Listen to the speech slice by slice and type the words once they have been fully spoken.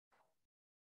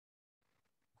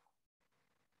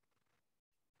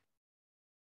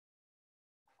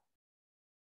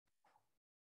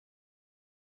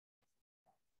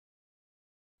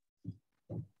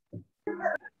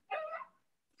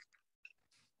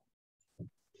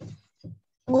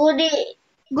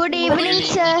Good evening,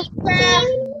 sir.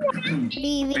 Good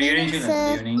evening,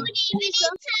 sir. Good evening.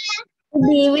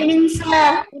 Good evening,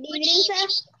 sir. Good evening, sir.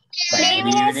 Good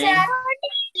evening, sir.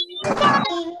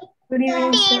 Good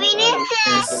evening, sir.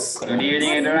 Yes. Good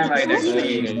evening, everyone. Right,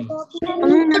 actually.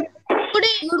 Good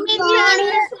evening,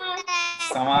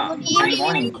 sir. Good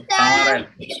morning. Morning,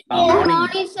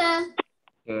 Sir.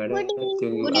 Right.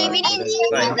 Good evening,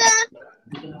 sir.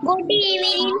 Good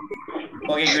evening.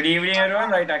 Okay, good evening,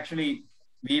 everyone. Right, actually,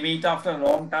 we meet after a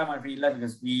long time, I feel like,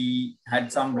 because we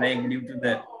had some break due to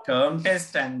the term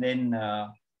test, and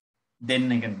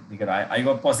then again, because I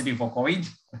got positive for COVID,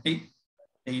 right?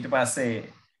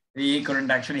 We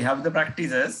couldn't actually have the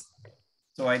practices.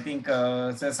 So I think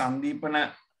Sir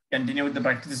Sandeepana continue with the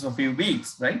practices for a few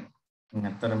weeks, right?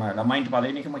 ළමයින්ට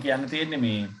පළවෙනි එකම කියන්න තියෙන්නේ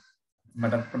මේ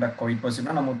මට පොඩක් Covid positive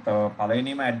නා නමුත්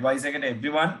පළවෙනිම ඇඩ්වයිස් එකට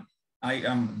everyone I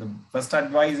am the first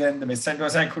advice and the best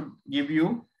advice I could give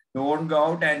you, don't go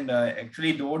out and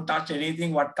actually don't touch anything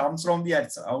what comes from the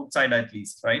outside, at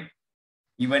least, right?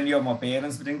 Even your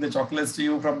parents bring the chocolates to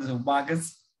you from the supermarkets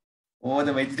or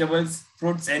the vegetables,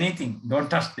 fruits, anything, don't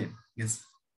touch them. Yes,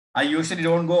 I usually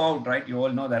don't go out, right? You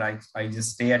all know that I just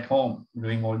stay at home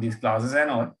doing all these classes and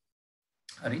all.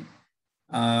 Sorry.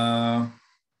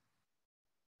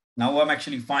 Now I'm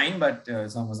actually fine, but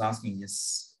someone was asking,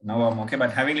 yes, now I'm okay,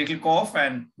 but having a little cough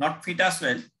and not fit as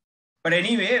well. But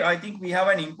anyway, I think we have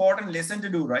an important lesson to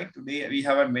do, right? Today we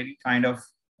have a very kind of,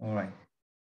 all right.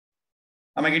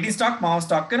 Am I getting stuck? Mouse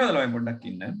stuck. Can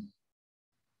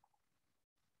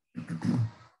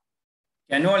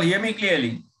you all hear me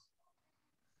clearly?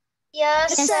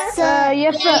 Yes, Sir,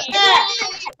 yes, sir.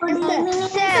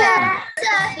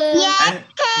 And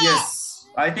yes,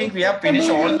 I think we have finished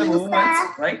all the movements,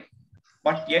 right?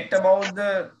 But yet about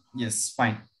the, yes,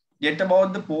 fine. Yet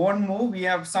about the pawn move, we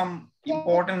have some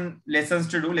important lessons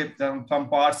to do, some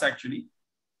parts actually,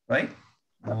 right?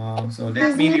 So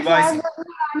let me revise it.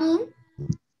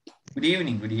 Good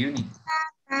evening, good evening.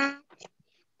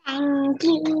 Thank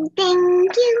you,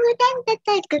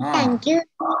 thank you.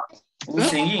 Who's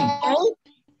singing?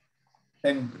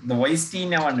 Then the voice team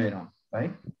now,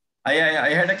 right? I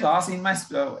had a class in my,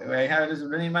 I had a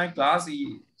student in my class,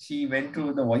 she went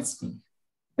to the voice team.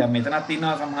 මෙතනත් ඉන්නවා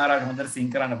සමහරවිට හොඳට sync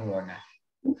කරන්න පුළුවන් අය.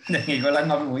 දැන්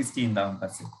ඒගොල්ලන් අපි voice team දාමු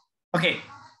පස්සේ. Okay.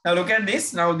 Now look at this.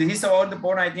 Now this is about the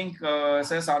pawn. I think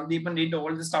Sir Sandeepan did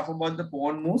all the stuff about the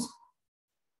pawn moves.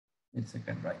 Wait a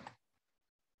second, right?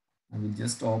 I will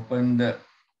just open the.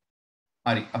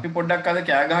 හරි. අපි පොඩ්ඩක් අද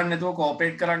කෑ ගහන්න නැතුව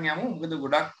corporate කරන් යමු. මොකද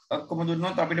ගොඩක් ඔක්කොම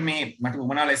දුන්නොත් අපිට මේ මට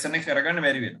උමනා ලෙසන් එක කරගන්න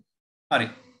බැරි වෙනවා. හරි.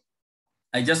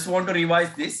 I just want to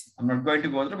revise this. I'm not going to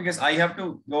go through because I have to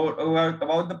go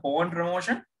about the pawn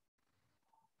promotion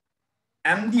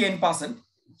and the end person.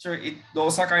 So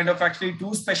those are kind of actually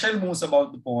two special moves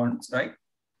about the pawns, right?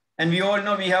 And we all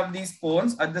know we have these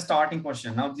pawns at the starting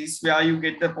position. Now this is where you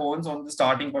get the pawns on the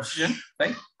starting position,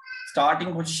 right?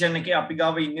 Starting position එකේ අපි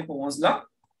ගාව ඉන්නේ pawns ලා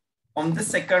on the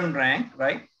second rank,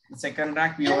 right? The second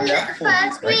rank we all have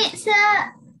pawns, right? Sir,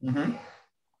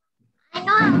 I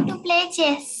know how to play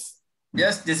chess.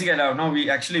 Yes, Jessica, now we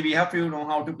have to know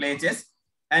how to play chess.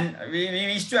 And we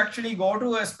wish to actually go to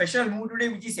a special move today,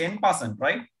 which is end person,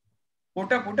 right?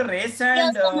 Put a race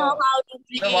and know how to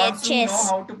the play ones who chess. know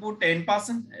how to put end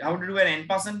person, how to do an end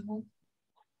person move.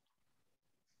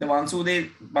 The ones who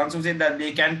say that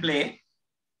they can play,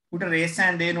 put a race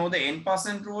and they know the end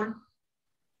person rule.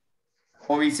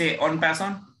 Or we say on pass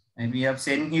on, and we have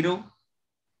Senhiru,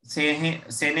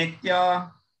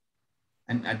 Senetya,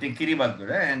 and I think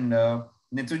Kiribadgura and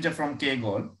Nitsuja from K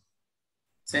Goal.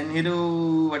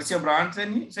 Senhiru, what's your brand,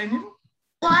 Senhiru?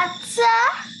 What's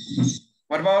up?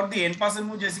 What about the end person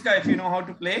move, Jessica, if you know how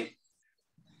to play?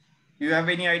 Do you have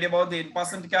any idea about the end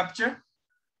person capture?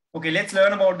 Okay, let's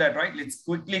learn about that, right? Let's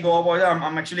quickly go about it.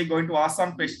 I'm actually going to ask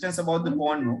some questions about the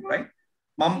pawn move, right?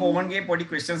 Mom pawn ge podi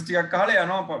questions ටිකක් අහලා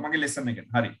යනවා මගේ lesson එකට.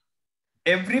 හරි.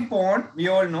 Every pawn, we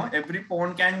all know, every pawn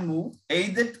can move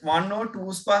either 1 or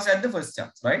 2 squares at the first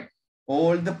chance, right?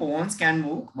 All the pawns can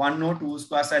move 1 or 2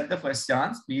 squares at the first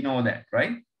chance. We know that,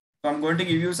 right? So I'm going to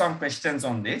give you some questions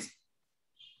on this.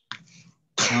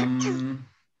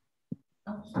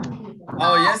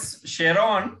 Oh yes,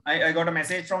 Sharon. I got a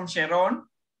message from Sharon.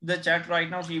 The chat right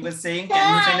now. She was saying, can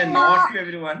you send a note to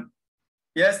everyone?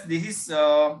 Yes, this is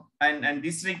and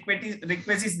this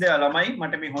request is there. ළමයි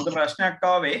මට මේ හොඳ ප්‍රශ්නයක්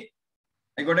ආවේ.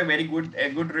 I got a very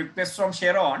good request from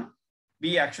Sharon.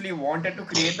 We actually wanted to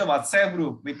create the WhatsApp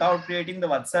group. Without creating the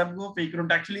WhatsApp group, we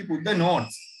couldn't actually put the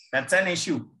notes. That's an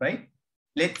issue, right?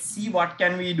 Let's see what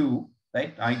can we do,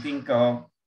 right? I think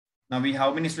Now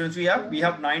how many students we have? We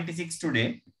have 96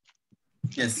 today.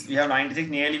 Yes, we have 96.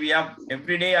 Nearly we have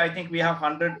every day. I think we have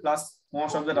 100 plus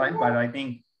most of the time. But I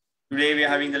think today we are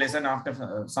having the lesson after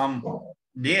some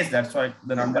days. That's why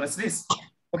the number is this.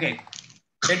 Okay.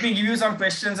 Let me give you some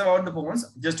questions about the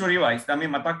pawns just to revise.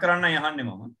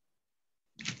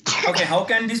 Okay, how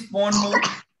can this pawn move?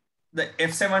 The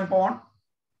F7 pawn.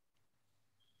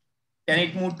 Can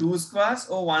it move 2 squares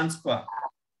or 1 square?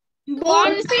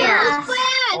 1 square.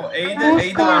 Or either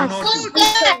 1 or 2.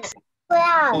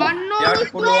 Oh, you have to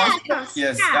pull one.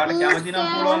 Yes, you have to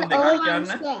pull on the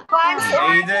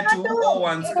either 2 or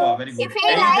 1 square. Very good. If he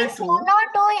Either likes 2. 1 or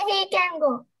 2, he can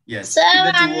go. Yes, Sir,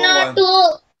 either 2 1 or or 1.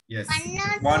 2. Yes,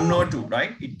 1 or 2,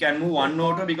 right? It can move 1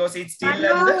 or 2 because it's still at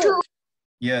the.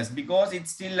 Yes, because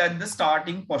it's still at the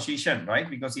starting position, right?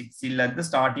 Because it's still at the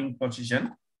starting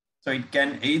position. So it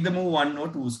can either move 1 or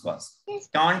 2 squares.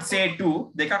 Can't say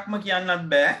 2. Dekakma kiyannat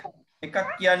bෑ.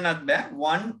 Ekak kiyannat bෑ.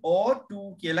 1 or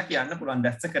 2 කියලා කියන්න පුළුවන්.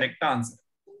 That's the correct answer.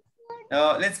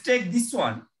 Let's take this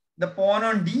one. The pawn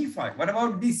on D5. What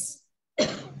about this?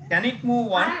 Can it move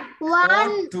 1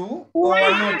 or 2 or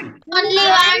 1 or 2? Only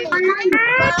 1.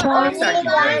 Exactly,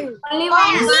 right. Only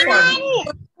This 1.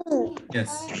 one. Yes.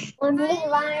 Only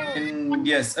 1. And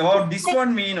yes, about this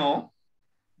one we know.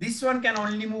 This one can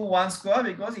only move 1 square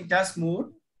because it has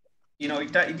moved. You know,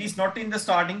 it is not in the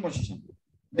starting position.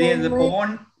 The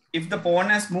pawn, if the pawn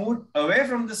has moved away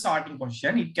from the starting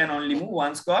position, it can only move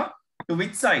 1 square to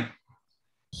which side?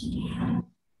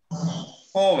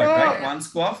 Forward, right? 1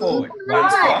 square forward.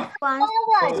 1 square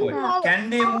forward. Can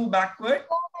they move backward?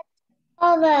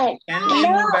 Forward. Can they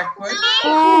move backward?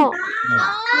 No. No.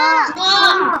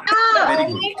 Very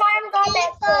good. We can't go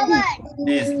backward.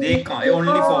 Yes, they can't.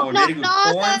 Only forward. Very good.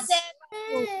 Pawns.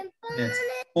 Yes.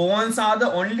 Pawns are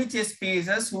the only chess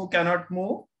pieces who cannot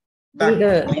move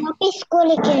backward.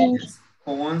 Yes.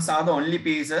 Pawns are the only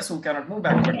pieces who cannot move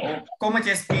backward. Common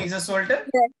chess pieces solta.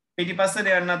 Pitipassa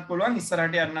yannat puluwan,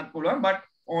 issarata yannat puluwan, but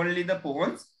only the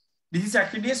pawns. This is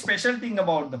actually a special thing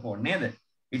about the pawn.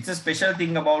 It's a special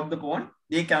thing about the pawn.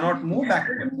 They cannot move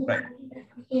backward. Right.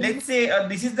 Let's say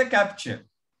this is the capture.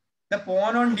 The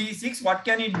pawn on D6, what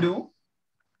can it do?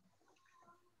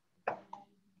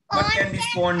 What can this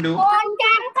pawn do? Pawn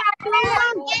can cut.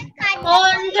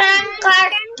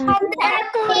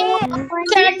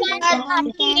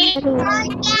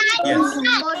 Yes. Yes.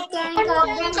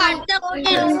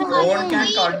 Pawn can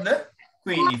cut the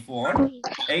queen if pawn.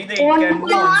 Either it can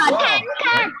move also up.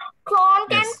 Right? Pawn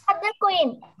can Yes. cut the queen.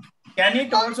 Can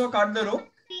it also cut the rook?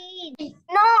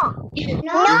 No.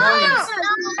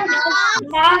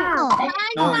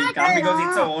 No, it can't because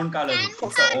it's a own color rook.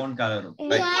 It's a own color rook.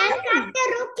 Right? Cut the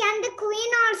rook and the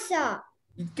queen also.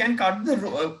 It can cut the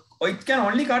rook. It can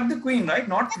only cut the queen, right?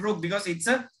 Not rook because it's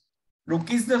a rook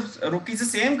is the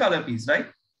same color piece, right?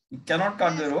 It cannot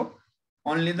cut the rook.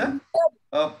 Only the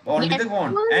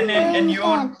pawn. And you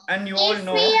all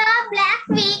know. If we are black,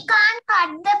 we can't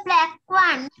cut the black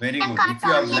one. Very good. cut If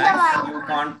you are only the black, white. you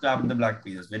can't cut the black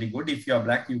pieces. Very good. If you are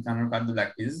black, you cannot cut the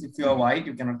black pieces. If you are white,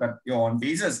 you cannot cut your own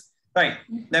pieces. Right.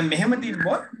 Then Mehmet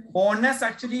pawn has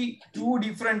actually 2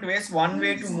 different ways. One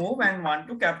way to move and one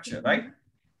to capture. Right.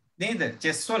 Neither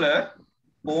chess වල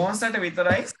pawns අට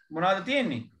විතරයි මොනවද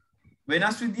තියෙන්නේ?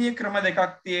 වෙනස් විදිහේ ක්‍රම දෙකක්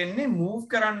තියෙන්නේ move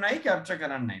කරන්නයි capture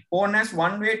කරන්නයි. Pawn has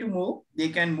one way to move. They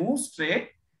can move straight,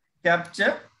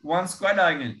 capture 1 square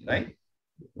diagonally, right?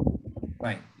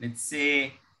 Right. Let's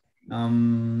say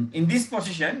in this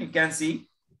position, you can see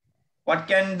what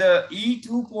can the E2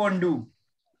 pawn do?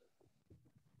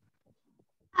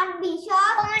 Cut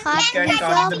bishop. It can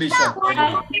cut the bishop.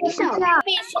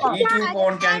 E2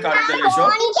 pawn can cut the bishop.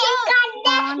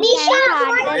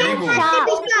 Very good.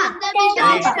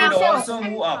 And it can also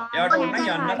move up.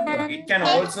 It can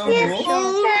also move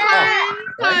up.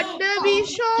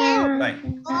 Right.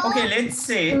 Okay, let's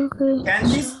say, can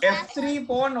this F3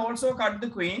 pawn also cut the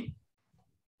queen?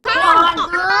 No,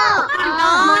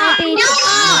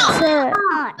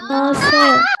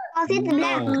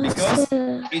 because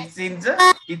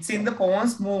it's in the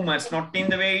pawn's movements, not in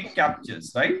the way it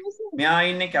captures, right? මෙයා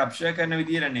ඉන්නේ capture කරන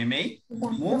විදියට නෙමෙයි,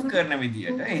 move කරන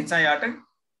විදියට. ඒ නිසා යාට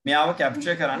මෙයාව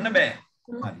capture කරන්න බෑ.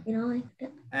 හරි.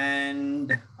 And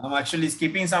I'm actually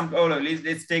skipping some. Oh,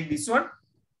 let's take this one.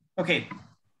 Okay.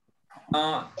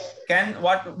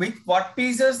 What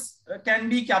pieces can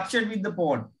be captured with the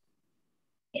pawn?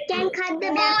 You can cut the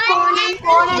black pawn and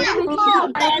pawn and bishop.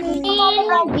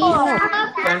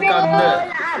 Can cut the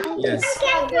yes.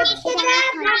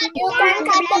 You can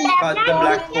cut Cut the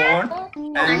black pawn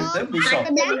and the bishop.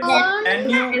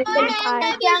 And you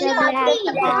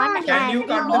can you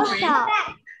cut the queen?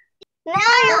 No.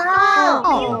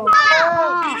 You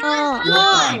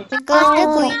can't. Because the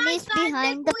queen is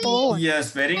behind the pawn.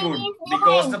 Yes, very good.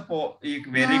 Because the pawn,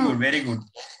 very good, very good.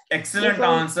 Excellent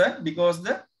answer. Because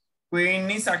the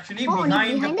queen is actually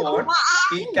behind the pawn.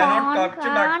 It cannot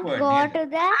capture backward. Go to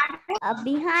the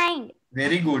behind.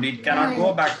 Very good. It cannot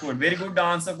go backward. Very good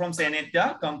answer from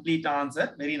Senetya. Complete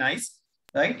answer. Very nice.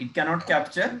 Right? It cannot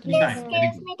capture behind. Very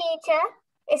good. Me, teacher.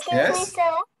 Excuse Yes. me,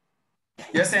 sir.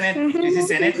 Yes, Senet. This is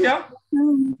Senetya.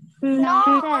 No,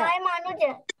 sir. I'm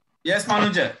Anuja. Yes,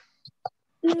 Manuja.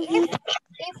 If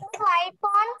the white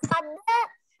pawn cut the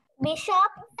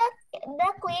bishop, the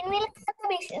queen will cut the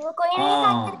bishop. The queen will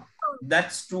cut the pawn.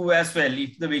 That's true as well.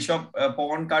 If the bishop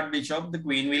pawn cut bishop, the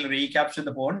queen will recapture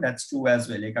the pawn. That's true as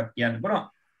well.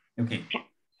 Okay.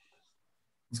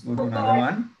 Let's go to another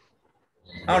one.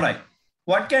 All right.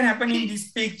 What can happen in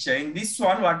this picture? In this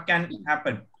one, what can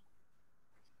happen?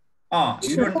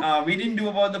 You don't. We didn't do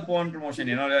about the pawn promotion.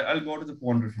 You know, I'll go to the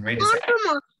pawn promotion. Wait a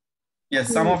second. Yes,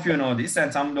 some of you know this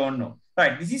and some don't know.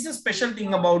 Right. This is a special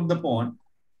thing about the pawn.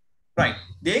 Right.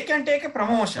 They can take a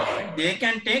promotion. Right? They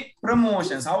can take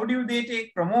promotions. How do they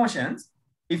take promotions?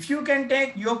 If you can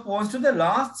take your pawns to the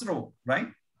last row, right?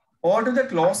 Or to the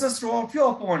closest row of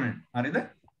your opponent. Harida?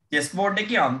 Chessboard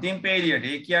එකේ අන්තිම පේලියට.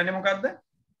 ඒ කියන්නේ මොකද්ද?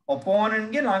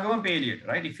 Opponent ගේ ළඟම පේලියට,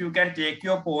 right? If you can take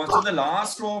your pawns to the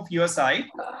last row of your side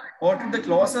or to the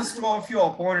closest row of your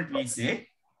opponent, we say,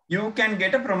 you can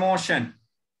get a promotion.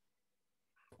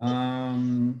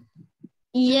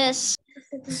 Yes.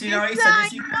 Shira is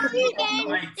suggesting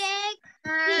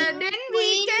Then we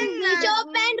can bishop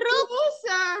and rook.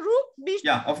 Bishop.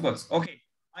 Yeah, of course. Okay.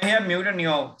 I have muted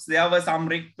you. There were some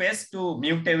requests to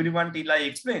mute everyone till I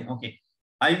explain. Okay.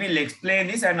 I will explain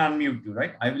this and unmute you,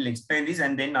 right? I will explain this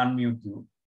and then unmute you,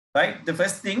 right? The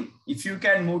first thing, if you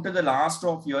can move to the last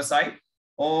row of your side,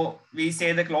 or we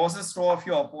say the closest row of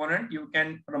your opponent, you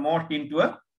can promote into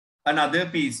another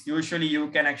piece. Usually you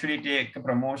can actually take a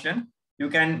promotion. You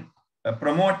can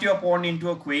promote your pawn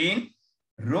into a queen,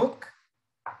 rook,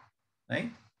 right?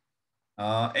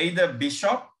 Either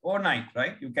bishop or knight,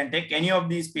 right? You can take any of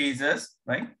these pieces,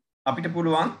 right? අපිට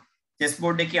පුළුවන්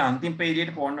chessboard එකේ අන්තිම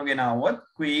පේලියට pawn එක ගෙනාවොත්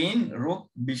queen, rook,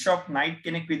 bishop, knight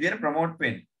කෙනෙක් විදියට promote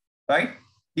වෙන්න, right?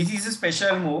 This is a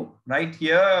special move, right?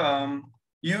 Here,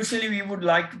 usually we would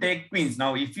like to take queens.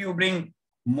 Now, if you bring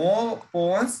more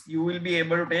pawns, you will be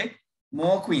able to take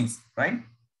more queens, right?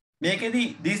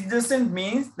 This doesn't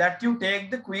mean that you take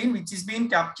the queen which has been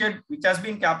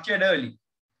captured early.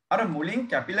 අර මුලින්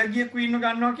කැපිලා ගිය queen එක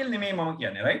ගන්නවා කියලා නෙමෙයි මම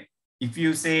කියන්නේ, right? If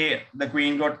you say the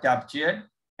queen got captured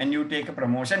and you take a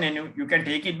promotion and you can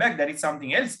take it back, that is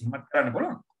something else.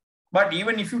 But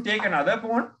even if you take another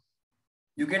pawn,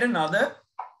 you get another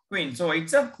queen. So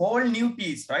it's a whole new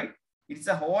piece, right? It's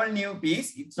a whole new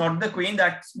piece. It's not the queen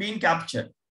that's been captured.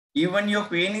 Even your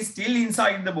queen is still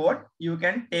inside the board, you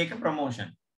can take a promotion.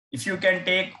 If you can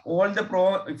take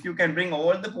if you can bring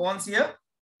all the pawns here,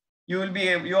 you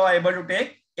are able to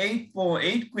take 8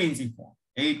 queens if you want.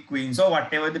 8 queens or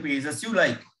whatever the pieces you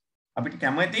like. අපිට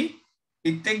කැමති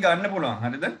ඉත් එක්ක ගන්න පුළුවන්.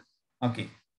 හරිද? Okay.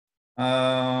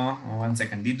 1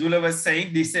 second. Didula was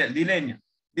saying this.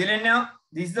 Dilenya,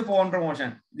 this is the pawn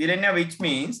promotion. Dilenya, which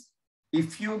means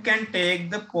if you can take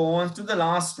the pawns to the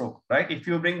last row, right? If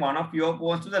you bring one of your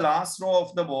pawns to the last row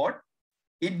of the board,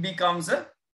 it becomes a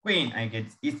queen. I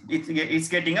guess it's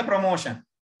getting a promotion.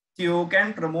 So you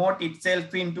can promote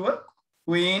itself into a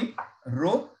queen,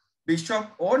 rook, bishop,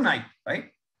 or knight, right?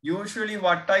 Usually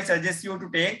what I suggest you to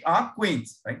take are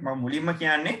queens, right?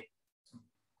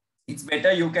 It's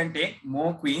better you can take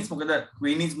more queens because the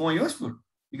queen is more useful,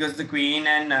 because the queen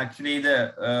and actually the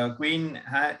queen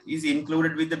is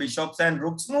included with the bishops and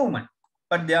rooks movement.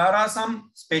 But there are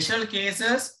some special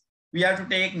cases we have to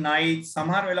take knights.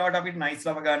 සමහර වෙලාවට අපිට knights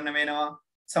ලව ගන්න වෙනවා.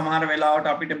 සමහර වෙලාවට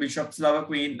අපිට bishops ලව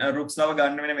queen rooks ලව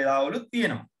ගන්න වෙන වෙලාවලුත්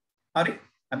තියෙනවා. හරි?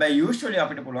 හැබැයි usually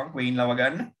අපිට පුළුවන් queen ලව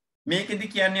ගන්න. මේකෙදි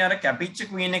කියන්නේ අර කැපිච්ච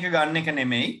queen එක ගන්න එක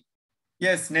නෙමෙයි.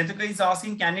 Yes, Netuka is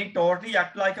asking, can it totally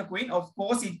act like a queen? Of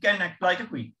course, it can act like a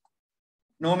queen.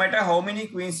 No matter how many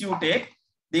queens you take,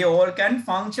 they all can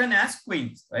function as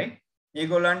queens, right?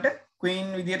 ඒගොල්ලන්ට queen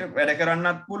විදියට වැඩ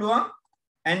කරන්නත් පුළුවන්,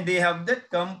 and they have the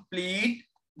complete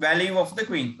value of the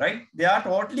queen, right? They are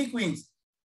totally queens.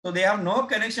 So they have no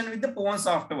connection with the pawns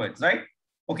afterwards, right?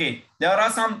 Okay, there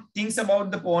are some things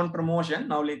about the pawn promotion.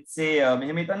 Now let's say,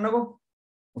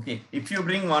 okay, if you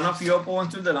bring one of your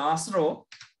pawns to the last row,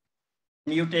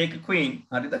 you take a queen.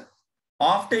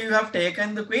 After you have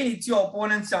taken the queen, it's your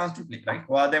opponent's chance to play, right?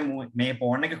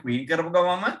 Queen,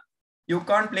 you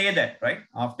can't play that, right?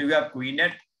 After you have queen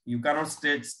that, you cannot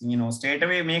straight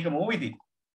away make a move with it.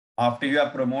 After you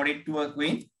have promoted to a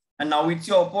queen, and now it's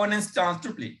your opponent's chance to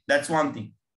play. That's one thing.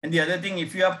 And the other thing,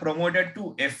 if you are promoted to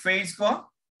F8 score,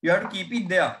 you have to keep it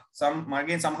there.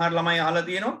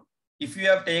 If you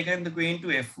have taken the queen to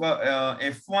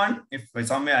F1, if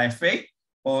somewhere F8,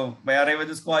 or wherever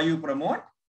the score you promote,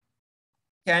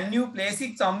 can you place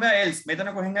it somewhere else?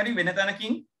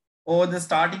 Or the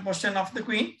starting position of the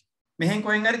queen?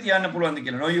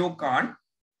 No, you can't.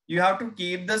 You have to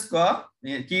keep the square,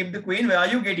 keep the queen where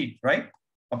you get it, right?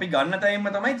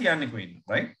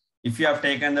 Right? If you have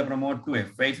taken the promote to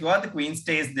F8 square, the queen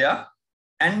stays there.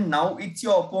 And now it's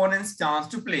your opponent's chance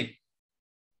to play.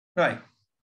 Right.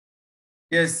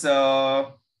 Yes,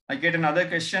 I get another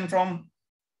question from,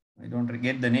 I don't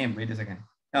get the name, wait a second.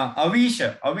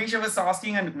 Avisha. Avisha was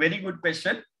asking a very good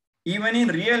question. Even in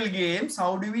real games,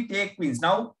 how do we take queens?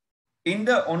 Now, in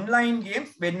the online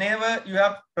games, whenever you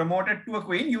have promoted to a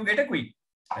queen, you get a queen.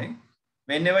 Right?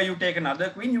 Whenever you take another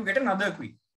queen, you get another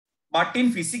queen. But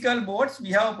in physical boards,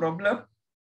 we have a problem.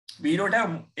 We don't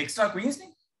have extra queens.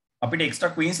 Extra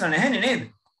queens. But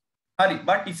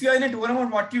if you are in a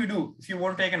tournament, what you do? If you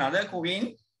want to take another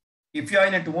queen, if you are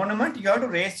in a tournament, you have to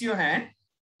raise your hand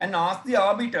and ask the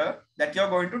arbiter that you are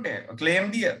going to take,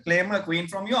 claim a queen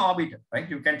from your arbiter, right?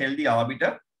 You can tell the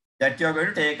arbiter that you are going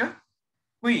to take a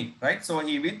queen, right? So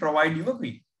he will provide you a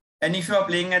queen. And if you are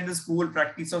playing at the school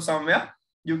practice or somewhere,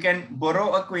 you can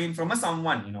borrow a queen from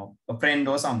someone, a friend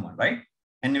or someone, right?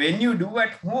 And when you do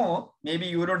at home, maybe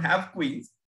you don't have queens,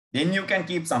 then you can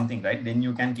keep something, right? Then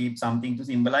you can keep something to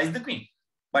symbolize the queen.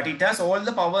 But it has all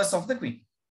the powers of the queen.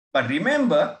 But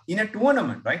remember, in a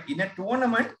tournament, right? In a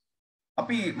tournament,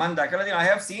 I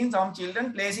have seen some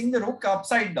children placing the rook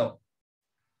upside down.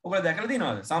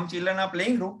 Some children are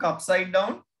playing rook upside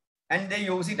down and they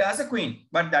use it as a queen.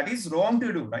 But that is wrong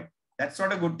to do, right? That's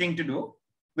not a good thing to do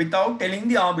without telling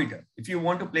the arbiter. If you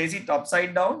want to place it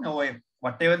upside down or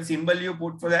whatever the symbol you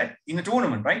put for that in a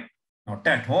tournament, right? Not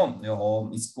at home. Your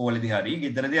home is when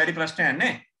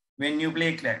you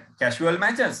play casual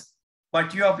matches.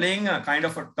 But you are playing a kind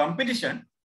of a competition,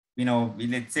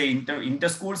 let's say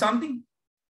inter-school something.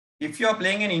 If you are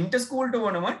playing an inter-school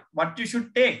tournament, what you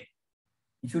should take?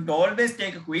 You should always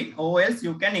take a queen, or else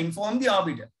you can inform the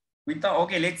arbiter.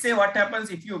 Okay, let's say what happens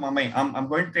if you, I'm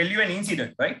going to tell you an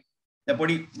incident, right? I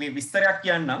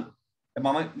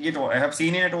have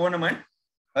seen in a tournament,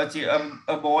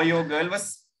 a boy or girl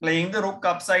was playing the rook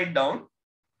upside down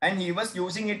and he was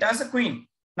using it as a queen.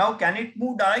 Now, can it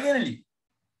move diagonally?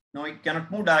 No, it cannot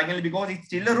move diagonally because it's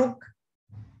still a rook.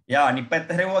 Yeah, queen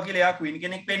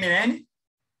kenek penne nෑනේ.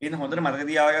 ඉතින් හොඳට මතක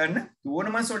තියාගන්න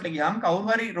tournaments වලට ගියාම කවුරු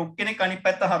හරි rook කෙනෙක් අනිත්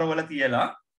පැත්ත හරවලා තියලා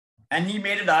and he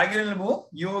made a diagonal move,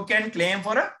 you can claim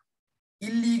for a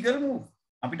illegal move.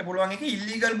 අපිට පුළුවන් එක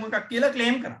illegal move එකක් කියලා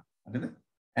claim කරන්න. හරිද?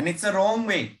 And it's a wrong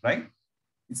way, right?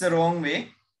 It's a wrong way.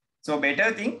 So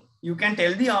better thing, you can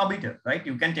tell the arbiter, right?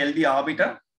 You can tell the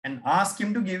arbiter and ask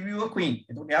him to give you a queen.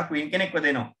 එතකොට එයා queen කෙනෙක්ව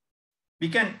දෙනවා. We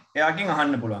can එයාගෙන්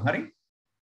අහන්න පුළුවන්. හරි?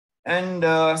 And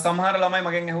සමහර ළමයි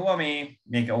මගෙන් ඇහුවා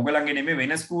මේක ඔයගලන්ගේ නෙමෙයි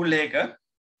වෙන ස්කූල් එකක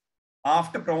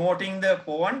after promoting the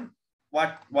pawn,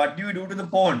 what do you do to the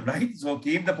pawn, right? So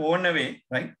keep the pawn away,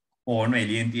 right? Pawn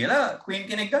එළියෙන් තියලා queen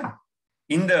කෙනෙක් ගන්න.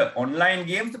 In the online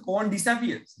games, the pawn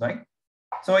disappears, right?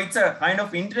 So it's a kind of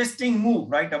interesting move,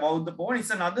 right? About the pawn.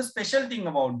 It's another special thing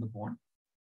about the pawn.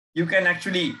 You can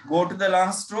actually go to the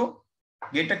last row,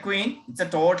 get a queen. It's a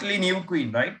totally new queen,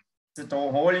 right? It's a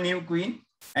whole new queen.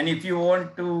 And if you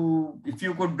want to, if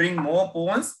you could bring more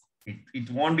pawns, it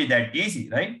won't be that easy,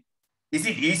 right? Is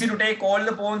it easy to take all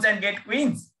the pawns and get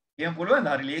queens? Yeah, පුළුවන්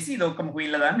හරි ලේසි ලොක්කම queen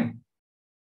ලා දාන්නේ.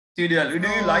 Do you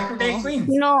like to take queens?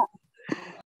 No.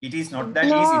 It is not that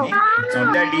easy. It's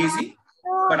not that easy.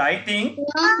 But I think,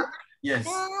 yes.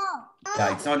 Yeah,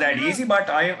 it's not that easy, but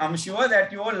I'm sure that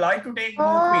you all like to take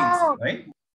more queens, right?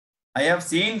 I have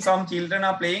seen some children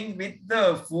are playing with the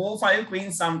 4-5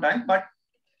 queens sometimes, but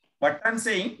what I'm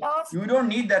saying, you don't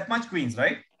need that much queens,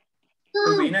 right? To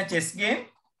win a chess game,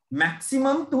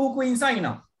 maximum 2 queens are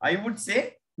enough. I would say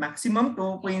maximum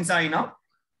 2 queens are enough.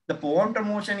 The pawn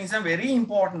promotion is a very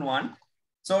important one.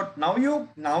 So now you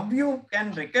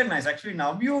can recognize, actually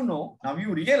now you know, now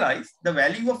you realize the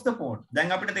value of the pawn.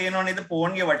 Then අපිට තේරෙනවා නේද pawn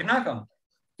ගේ වටිනාකම.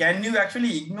 Can you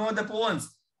actually ignore the pawns?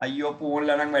 අයියෝ pawn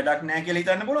ලා නම් වැඩක් නැහැ කියලා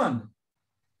හිතන්න පුළුවන්ද?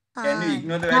 Can you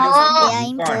ignore the values of the pawn?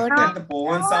 You can't. And the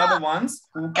pawns are the ones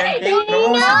who can take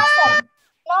promotions.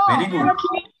 Very good.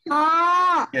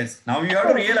 Yes, now you have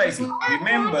to realize it.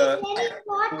 Remember,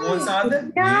 pawns are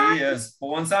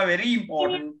pawns are very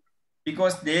important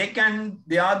because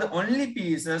they are the only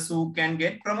pieces who can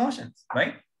get promotions,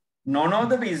 right? None of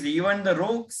the pieces, even the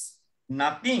rooks,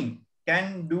 nothing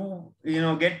can do,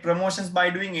 get promotions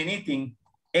by doing anything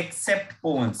except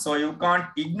pawns. So you can't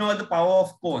ignore the power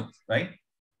of pawns, right?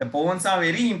 The pawns are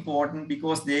very important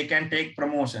because they can take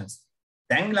promotions.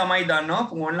 Then lamai danno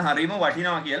pawn harima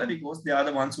watina kiyala because they are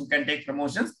the ones who can take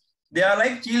promotions. They are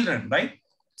like children, right?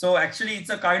 So actually it's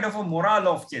a kind of a moral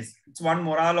of chess. It's one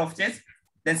moral of chess.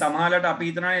 Then samahalata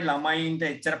api hitana lamai inte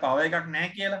echchara power ekak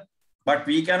naha kiyala. But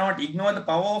we cannot ignore the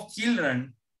power of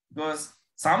children because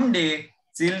someday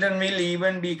children will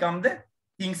even become the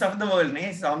kings of the world.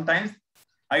 Sometimes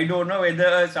I don't know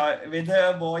whether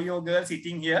a boy or girl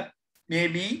sitting here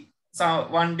maybe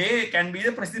one day can be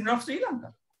the president of Sri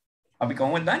Lanka.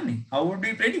 How would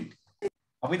we predict?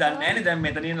 අපි දන්නේ නැහැ නේ දැන්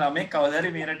මෙතනින් ළමයි කවදාද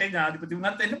මේ රටේ ජනාධිපති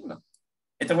වුණත් වෙන්න පුළුවන්.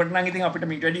 එතකොට නම් ඉතින් අපිට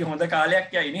මීට වැඩි හොඳ කාලයක්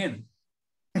යයි නේද?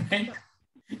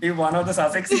 If one of the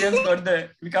Sussexians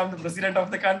become the president of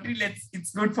the country,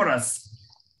 it's good for us,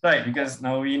 right? Because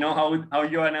now we know how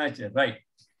you are nurtured, right?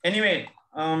 Anyway,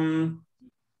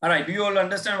 all right. Do you all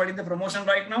understand what is the promotion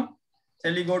right now?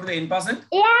 Shall we go to the in-person?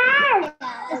 Yes.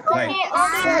 Right.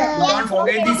 Don't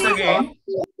forget this again.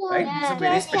 Right. It's a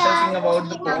very special thing about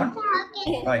the pawn.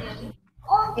 Right.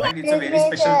 Right. It's a very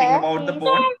special thing about the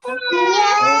pawn.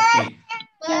 Okay.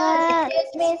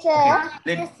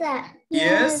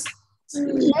 Yes.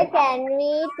 Can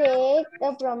we take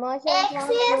the promotion from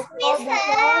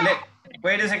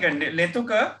wait a second.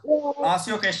 Letuka, ask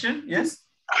your question. Yes.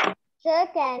 Sir,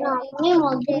 can we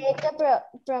take a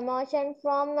promotion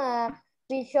from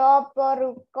bishop or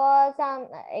rook or some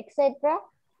etc.?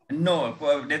 No,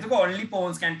 Letuka, only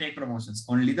pawns can take promotions.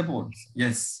 Only the pawns.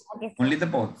 Yes. Okay. Only the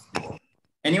pawns.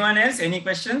 Anyone else? Any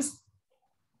questions?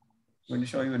 I'm going to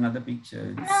show you another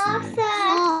picture. No, sir.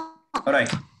 All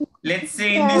right. Let's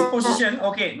say in this position.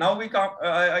 Okay, now we come.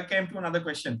 I came to another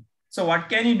question. So what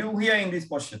can you do here in this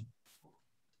position?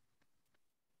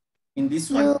 In this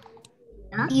one,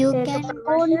 You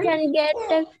can get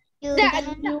a queen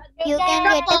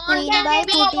by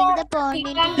putting the pawn in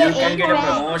the you can get a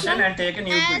promotion and take a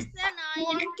new queen.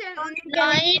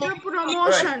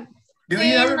 Promotion. Right. Do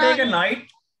you have to take a knight?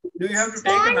 Do you have to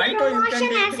take a knight or you can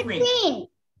take the queen?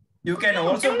 You can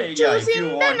also take if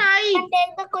you want.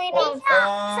 Take the queen also.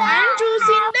 I'm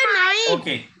choosing the knight.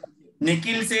 Okay.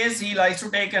 Nikhil says he likes to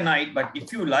take a knight, but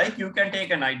if you like, you can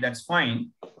take a knight. That's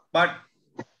fine. But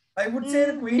I would say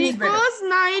the queen is better. Because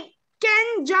knight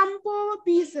can jump over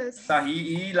pieces. So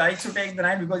he likes to take the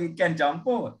knight because it can jump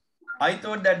over. I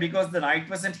thought that because the knight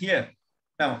wasn't here.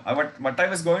 Now, what I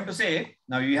was going to say,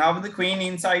 now you have the queen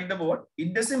inside the board.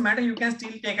 It doesn't matter. You can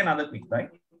still take another queen,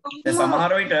 right? The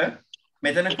Samaharoita,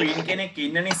 මෙතන queen කෙනෙක්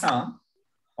ඉන්න නිසා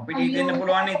අපිට හිතෙන්න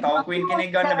පුළුවන් නේ තව queen කෙනෙක්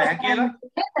ගන්න බෑ කියලා.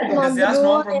 Because there's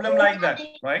no problem like that,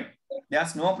 right?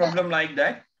 There's no problem like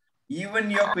that. Even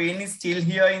your queen is still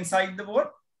here inside the board,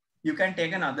 you can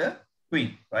take another queen,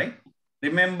 right?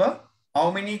 Remember how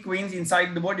many queens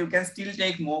inside the board, you can still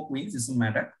take more queens, doesn't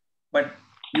matter. But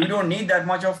you don't need that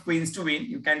much of queens to win.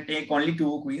 You can take only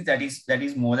 2 queens. That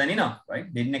is more than enough, right?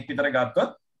 දෙන්නෙක් විතර ගත්තොත්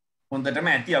හොඳටම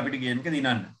ඇති අපිට game එක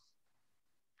දිනන්න.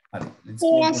 Let's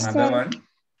go to another one.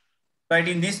 Right,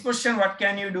 in this position, what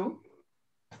can you do?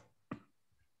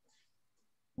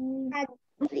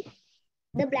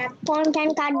 The black pawn can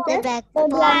cut the black pawn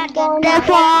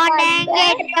and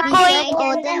get the queen. Very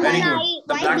good. The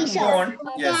black pawn,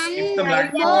 yes. If the black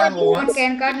pawn wants,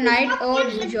 can cut knight or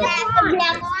bishop. The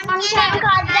black pawn can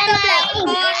cut the knight.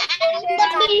 The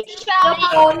bishop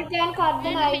pawn can cut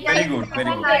the knight. very good,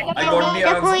 very good. I got the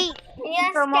answer.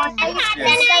 Yes,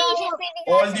 Yes.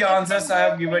 All the answers I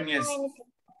have given, yes.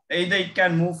 Either it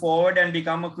can move forward and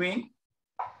become a queen,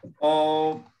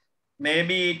 or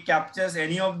maybe it captures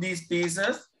any of these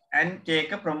pieces and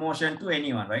take a promotion to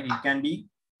anyone, right? It can be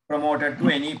promoted to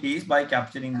any piece by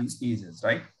capturing these pieces,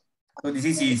 right? So this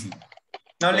is easy.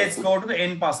 Now let's go to the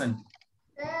n%.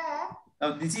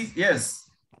 Now this is, yes.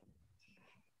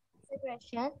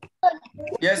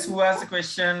 Yes, who has a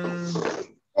question?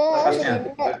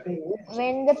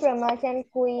 When the promotion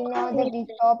queen or the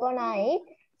bishop or knight,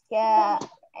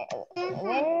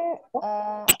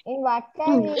 in what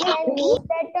time we can use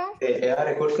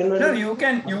that? No, you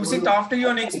can use it after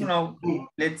your next now.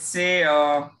 Let's say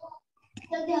now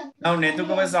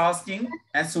Netuka was asking,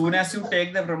 as soon as you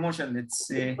take the promotion, let's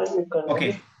say,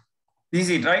 okay, this is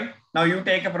it, right? Now you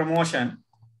take a promotion.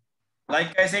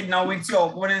 Like I said, now it's your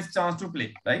opponent's chance to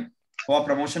play, right? For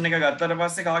promotion,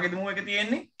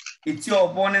 it's your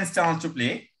opponent's chance to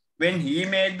play. When he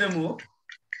made the move,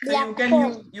 so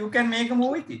you can make a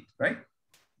move with it, right?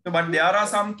 So, but there are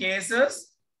some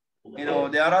cases,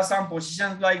 there are some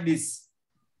positions like this.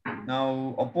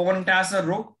 Now, opponent has a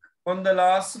rook on the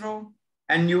last row,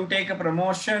 and you take a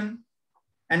promotion,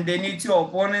 and then it's your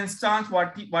opponent's chance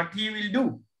what he will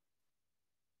do.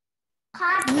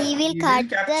 He will He cut will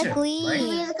capture, the queen.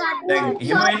 right? Then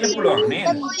he will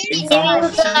end in some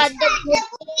positions.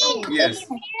 Yes.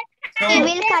 So He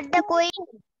will cut the queen.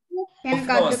 of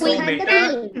course, so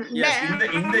better. Yes, in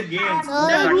the games, So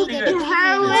in the he will cutting get it. the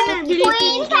have queen. an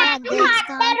ability. The others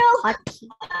can't cut him.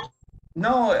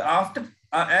 No, after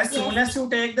as soon as you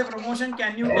take the promotion,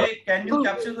 can you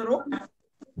capture the rope? No.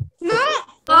 No,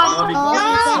 No, because he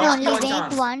it's can not only your make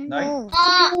chance, one right? move.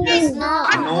 Yes.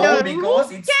 No,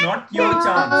 because it's not your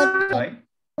chance, Uh, right?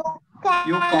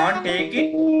 You can't take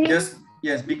it just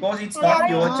yes, because it's not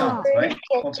your chance, right?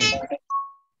 Okay.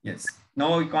 Yes.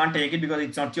 No, you can't take it because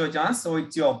it's not your chance. So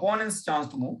it's your opponent's chance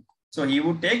to move. So he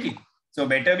would take it. So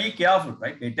better be careful,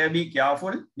 right? Better be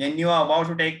careful when you are about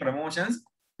to take promotions.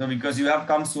 So because you have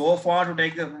come so far to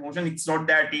take the promotion, it's not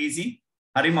that easy.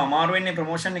 Hari mamaru enne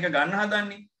promotion එක ගන්න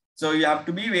හදන්නේ. So you have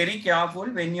to be very careful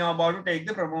when you are about to take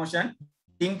the promotion.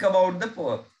 Think about the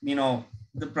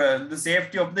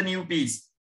safety of the new piece.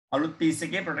 අලුත් piece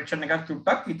එකේ protection එකක්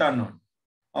චුට්ටක් හිතන්න ඕනේ.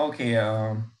 Okay,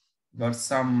 got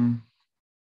some.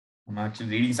 I'm actually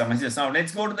reading some messages now.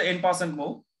 Let's go to the n percent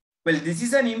move. Well, this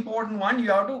is an important one. You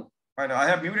have to. I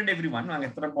have muted everyone. I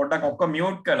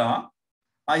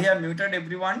have muted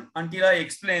everyone until I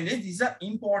explain this. This is an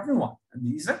important one.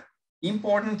 This is an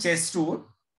important chess tool.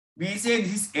 We say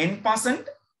this is n%.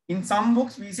 In some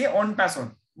books, we say on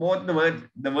person. Both the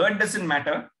word doesn't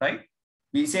matter, right?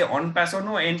 We say on person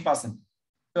or n%.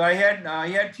 So I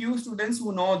had few students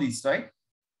who know this, right?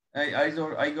 I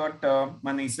got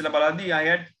I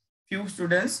had few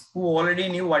students who already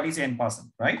knew what is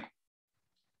n%, right?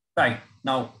 Right.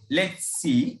 Now let's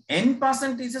see.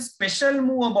 N% is a special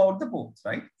move about the pawns,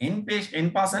 right?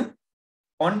 N%,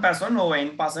 on person or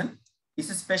n% is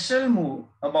a special move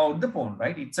about the pawn,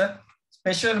 right? It's a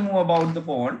special move about the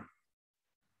pawn.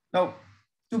 Now,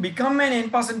 to become an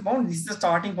n% pawn, this is the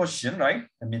starting position, right?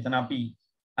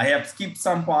 I have skipped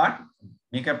some part.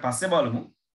 Make a possible move.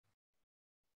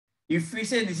 If we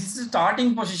say this is the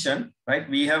starting position, right?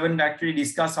 We haven't actually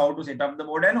discussed how to set up the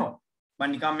board and all.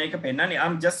 But you can make a pen and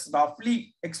I'm just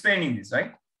roughly explaining this,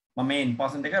 right? My main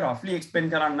person take a roughly explain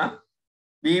karanna.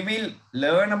 We will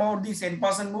learn about this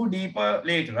n% move deeper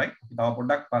later, right? Our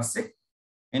product passe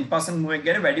n% move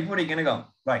get a very poor again,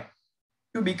 right?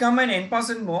 To become an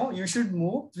n% move, you should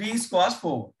move 3 squares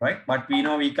forward, right? But we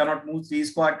know we cannot move 3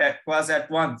 squares at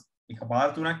once.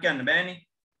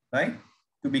 Right?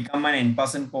 To become an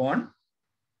n% pawn,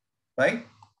 right?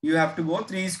 You have to go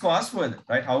 3 squares further,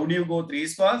 right? How do you go 3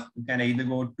 squares? You can either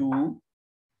go 2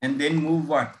 and then move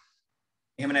 1.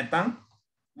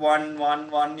 1,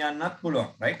 1, 1,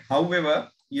 right? However,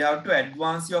 you have to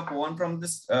advance your pawn from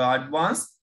this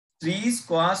advance 3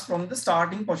 squares from the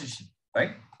starting position,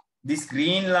 right? This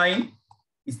green line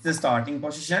is the starting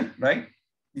position, right?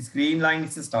 This green line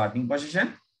is the starting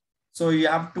position. So you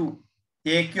have to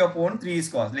take your pawn 3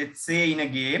 squares. Let's say in a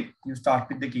game, you start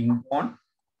with the king pawn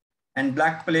and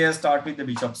black players start with the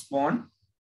bishop's pawn.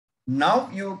 Now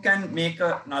you can make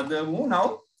another move.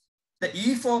 Now the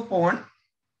e4 pawn,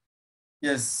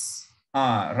 yes,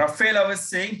 Rafaela was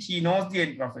saying she knows the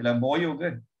end. Rafaela, boy, you're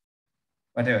good.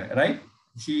 Whatever, right?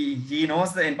 He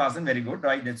knows the n% very good,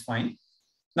 right? That's fine.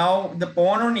 Now the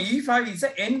pawn on e5 is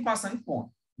an n% pawn.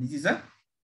 This is a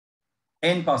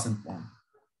n% pawn.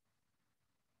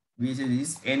 We say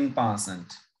this is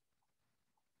n%.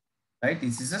 Right?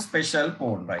 This is a special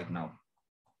pawn right now.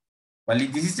 Well,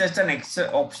 this is just an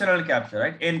extra optional capture,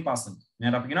 right? n%.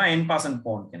 n%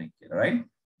 pawn connected, right?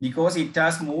 Because it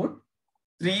has moved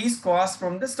 3 squares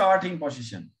from the starting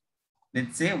position.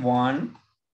 Let's say 1.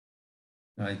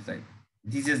 No, it's like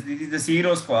this is the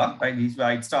 0 square, right? This is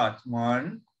where it starts.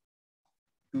 1,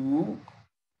 2,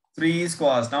 3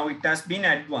 squares. Now it has been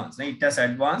advanced. It has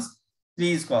advanced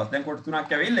 3 squares. Then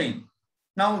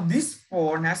now this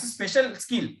pawn has a special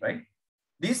skill, right?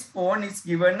 This pawn is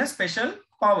given a special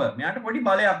power. To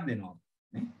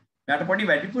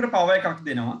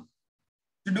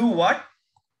do what?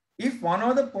 If one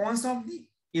of the pawns of the,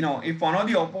 if one of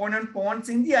the opponent pawns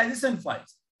in the adjacent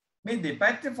files, may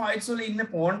depact files in the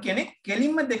pawn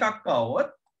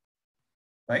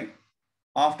right?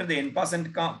 After the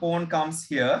n% pawn comes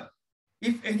here,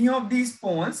 if any of these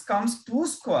pawns comes 2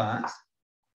 squares,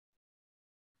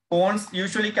 pawns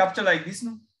usually capture like this,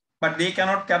 no? But they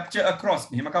cannot capture across.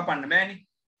 They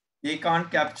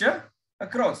can't capture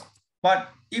across. But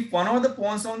if one of the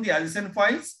pawns on the adjacent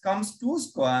files comes 2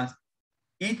 squares,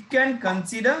 it can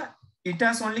consider it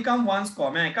has only come 1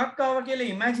 square.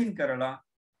 Imagine Kerala,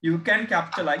 you can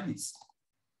capture like this.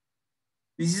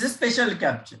 This is a special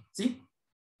capture. See,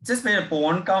 it's a special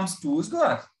pawn comes 2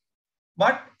 squares.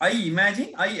 But I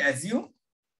assume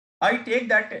I take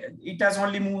that it has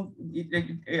only moved,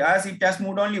 as it has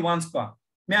moved only one square.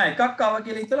 I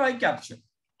capture,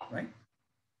 right?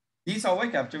 This is how I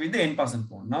capture with the n%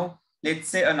 pawn. Now, let's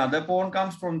say another pawn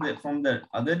comes from the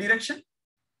other direction.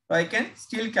 So I can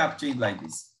still capture it like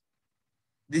this.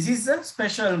 This is a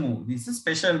special move. This is a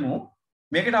special move.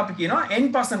 Make it up,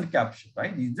 n% capture,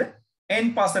 right? This is the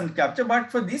n% capture.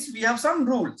 But for this, we have some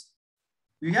rules.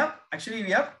 We have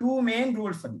two main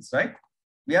rules for this, right?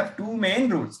 We have two main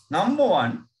rules. Number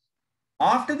one,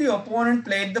 after the opponent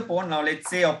played the pawn, now let's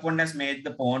say opponent has made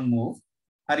the pawn move,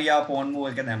 Hariya pawn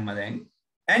move,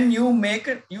 and you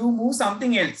move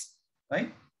something else,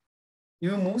 right?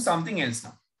 You move something else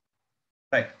now,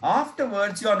 right?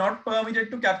 Afterwards, you are not permitted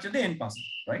to capture the n%,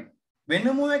 right? When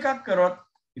you move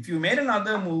if you made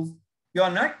another move, you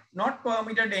are not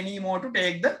permitted anymore to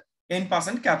take the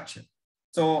n% capture.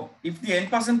 So if the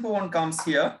n% pawn comes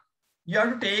here, you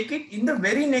have to take it in the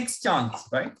very next chance,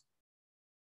 right?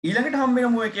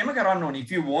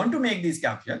 If you want to make this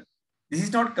capture, this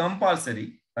is not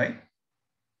compulsory, right?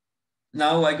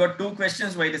 Now I got two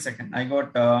questions. Wait a second. I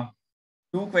got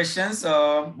two questions.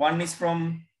 One is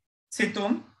from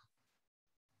Situm.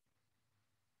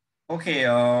 Okay.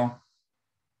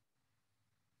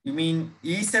 You mean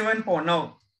E7 pawn?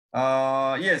 No.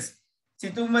 Yes.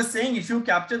 Situm was saying if you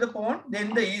capture the pawn,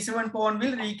 then the E7 pawn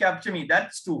will recapture me.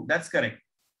 That's true. That's correct.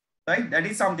 Right? That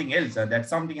is something else. That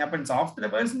something happens after the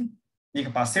person.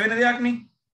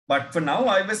 But for now,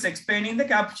 I was explaining the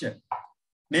capture.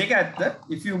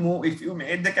 If you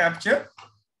made the capture,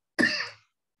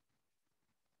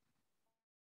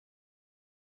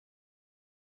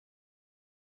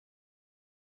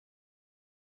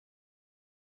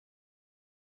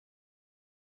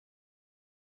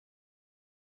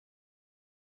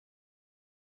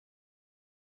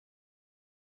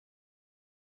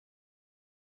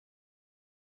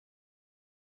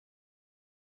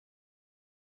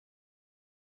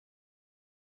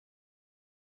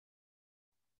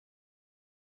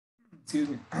 excuse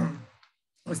me,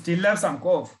 I still have some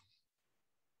cough.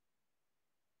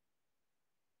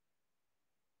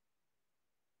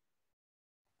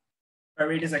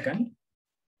 Wait a second.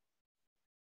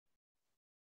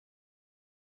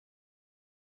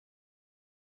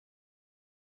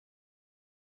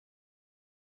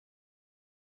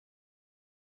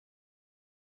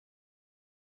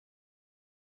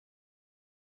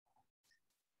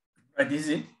 Right, this is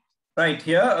it. Right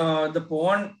here, the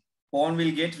pawn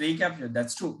will get recaptured.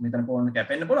 That's true. And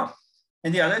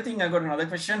the other thing, I got another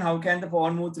question. How can the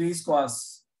pawn move 3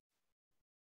 squares?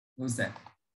 Who's that?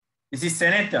 This is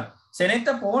Senator.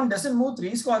 Senator pawn doesn't move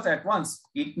 3 squares at once.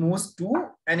 It moves 2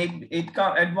 and it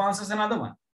advances another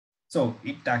one. So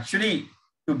it actually,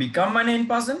 to become an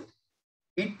n%,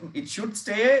 it should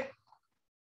stay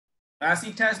as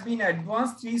it has been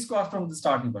advanced 3 squares from the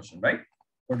starting position, right?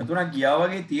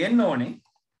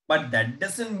 But that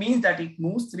doesn't mean that it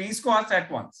moves 3 squares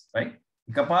at once, right?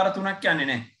 Wait a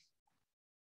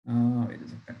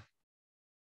second.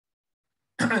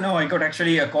 No, I got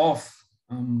actually a cough.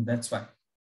 That's why.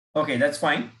 Okay, that's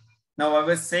fine. Now I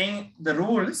was saying the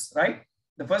rules, right?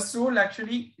 The first rule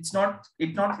actually it's not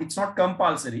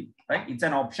compulsory, right? It's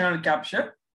an optional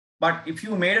capture. But if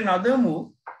you made another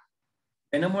move,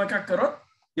 you're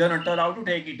not allowed to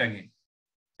take it again.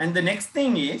 And the next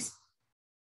thing is,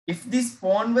 if this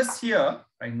pawn was here,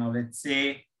 right now, let's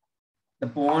say the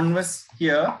pawn was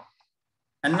here,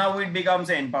 and now it becomes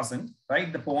an n%,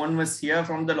 right? The pawn was here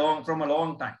from a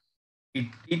long time.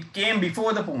 It came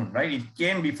before the pawn, right? It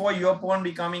came before your pawn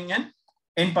becoming an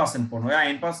n% pawn.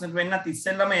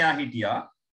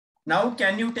 Now,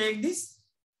 can you take this?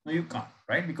 No, you can't,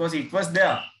 right? Because it was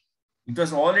there. It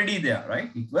was already there, right?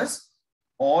 It was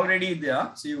already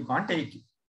there, so you can't take it.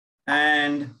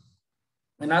 And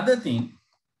another thing,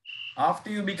 after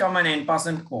you become an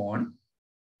n% pawn,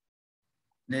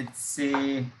 let's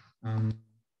say,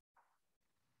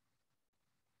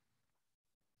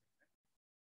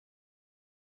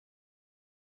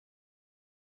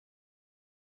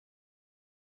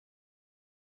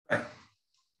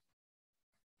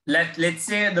 let's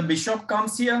say the bishop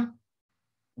comes here.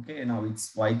 Okay, now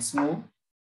it's white's move.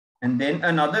 And then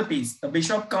another piece, the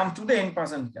bishop comes to the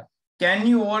n% cap. Can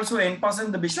you also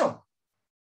n% the bishop?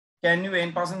 Can you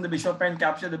n% the bishop and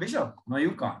capture the bishop? No,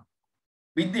 you can't.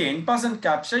 With the n%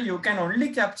 capture, you can only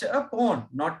capture a pawn,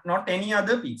 not any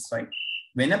other piece, right?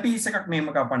 When a piece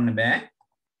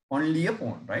only a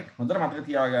pawn, right?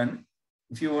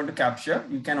 If you want to capture,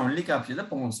 you can only capture the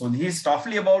pawn. So this is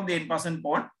roughly about the n%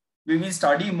 pawn. We will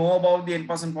study more about the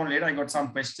n% pawn later. I got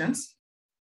some questions.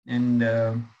 And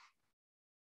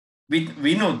with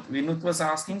Vinod was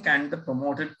asking, can the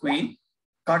promoted queen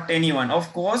cut anyone.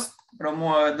 Of course,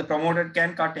 the promoted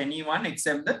can cut anyone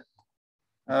except the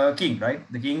king, right?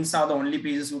 The kings are the only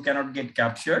pieces who cannot get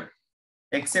captured.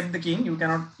 Except the king, you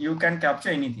can capture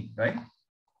anything, right?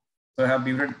 So I have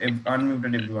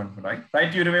unmuted everyone, right?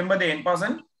 Right? You remember the en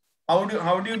passant? How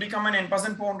do you become an en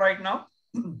passant pawn right now?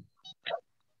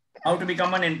 How to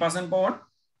become an en passant pawn?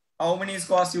 How many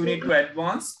squares you need to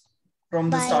advance from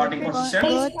the starting position?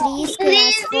 Go 3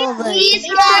 squares forward. 3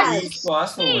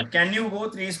 squares forward. Can you go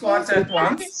 3 squares at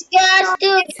once? Oh, we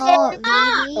need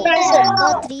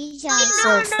go 3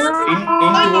 chances. In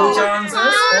 2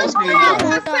 chances or 3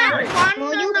 chances, right?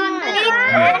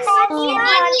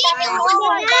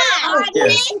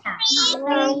 Yes.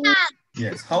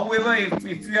 Yes. However,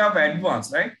 if you have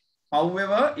advanced, right?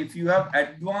 However, if you have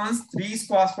advanced 3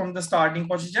 squares from the starting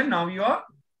position, now you are,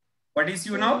 what is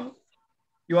you now?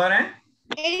 You are an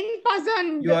En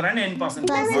passant. You are an en passant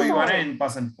pawn. So you are an en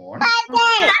passant pawn.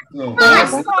 So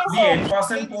yes, the en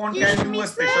passant pawn can do a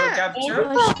special capture.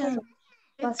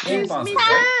 En passant,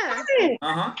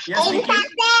 right? Yes, Vicky.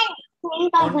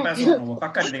 On pass or no?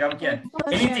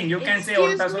 Anything you can say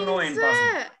on pass or no en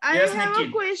passant. Yes, I have Nikki.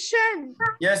 a question.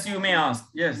 Yes, you may ask.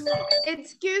 Yes.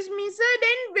 Excuse me, sir.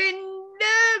 Then when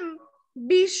the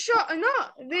bishop, no,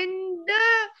 when the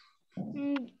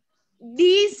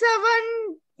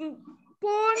D7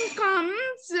 pawn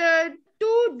comes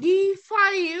to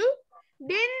D5,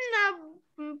 then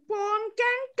pawn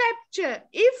can capture.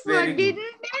 If Very good.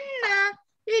 didn't, then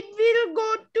it will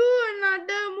go to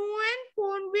another move and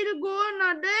pawn will go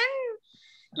another,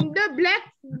 and the black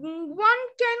one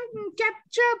can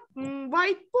capture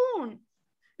white pawn.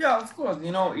 Yeah, of course.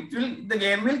 You know, the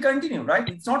game will continue, right?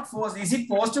 It's not forced. Is it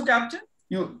forced to capture?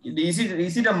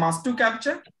 Is it a must to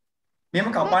capture?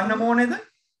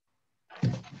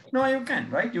 No, you can,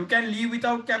 right? You can leave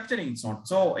without capturing. It's not.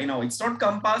 So, it's not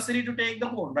compulsory to take the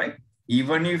pawn, right?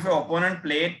 Even if your opponent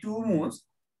played 2 moves,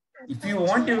 if you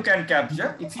want, you can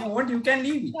capture. If you want, you can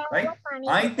leave it, right?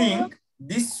 I think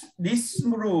this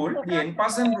rule, the en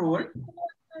passant rule,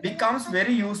 becomes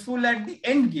very useful at the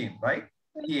end game, right?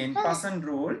 The en passant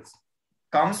rules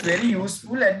comes very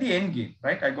useful at the end game,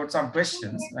 right? I got some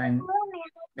questions, and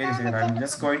wait a second, I'm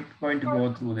just going to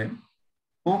go through them.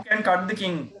 Who can cut the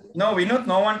king? No, Vinod,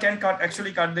 no one can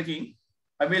actually cut the king.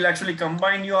 I will actually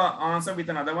combine your answer with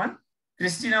another one.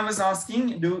 Christina was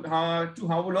asking, how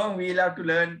long we'll have to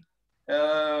learn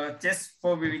chess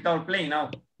without playing. Now,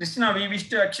 Christina, we wish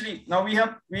to actually, now we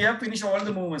have finished all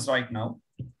the movements right now.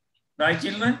 Right,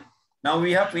 children? Now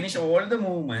we have finished all the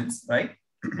movements, right?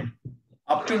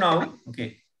 Up to now,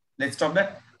 okay, let's stop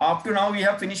that. Up to now, we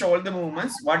have finished all the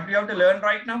movements. What we have to learn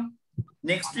right now?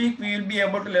 Next week, we will be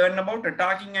able to learn about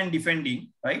attacking and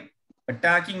defending, right?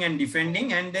 Attacking and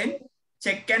defending, and then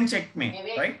check and checkmate,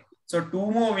 right? So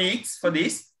 2 more weeks for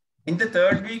this. In the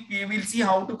 3rd week, we will see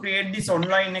how to create this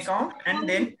online account, and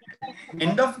then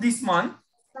end of this month,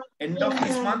 we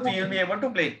will be able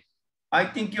to play. I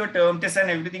think your term test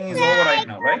and everything is over right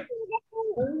now, right?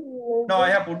 No, I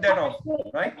have put that off,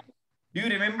 right? Do you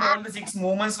remember all the 6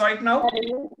 movements right now?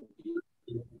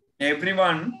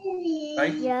 Everyone,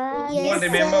 right? Yes. You all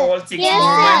remember all 6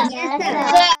 movements?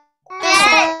 Yes,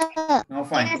 No,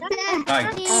 fine.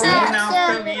 Right. Soon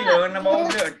after we learn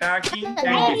about the attacking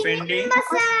and defending,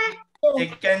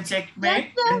 check and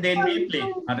checkmate, and then we play.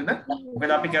 Attacking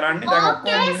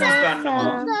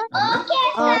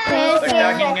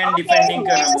and defending,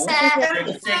 check,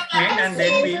 checkmate, and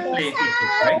then we'll play cricket,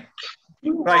 right?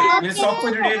 Right. We'll stop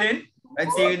for today then.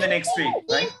 Let's see you in the next week,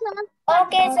 right?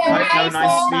 Okay, sir. Right. Have a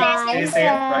nice week. Stay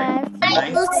safe, right?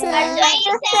 Bye.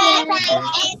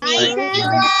 Thank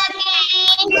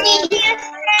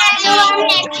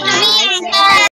you.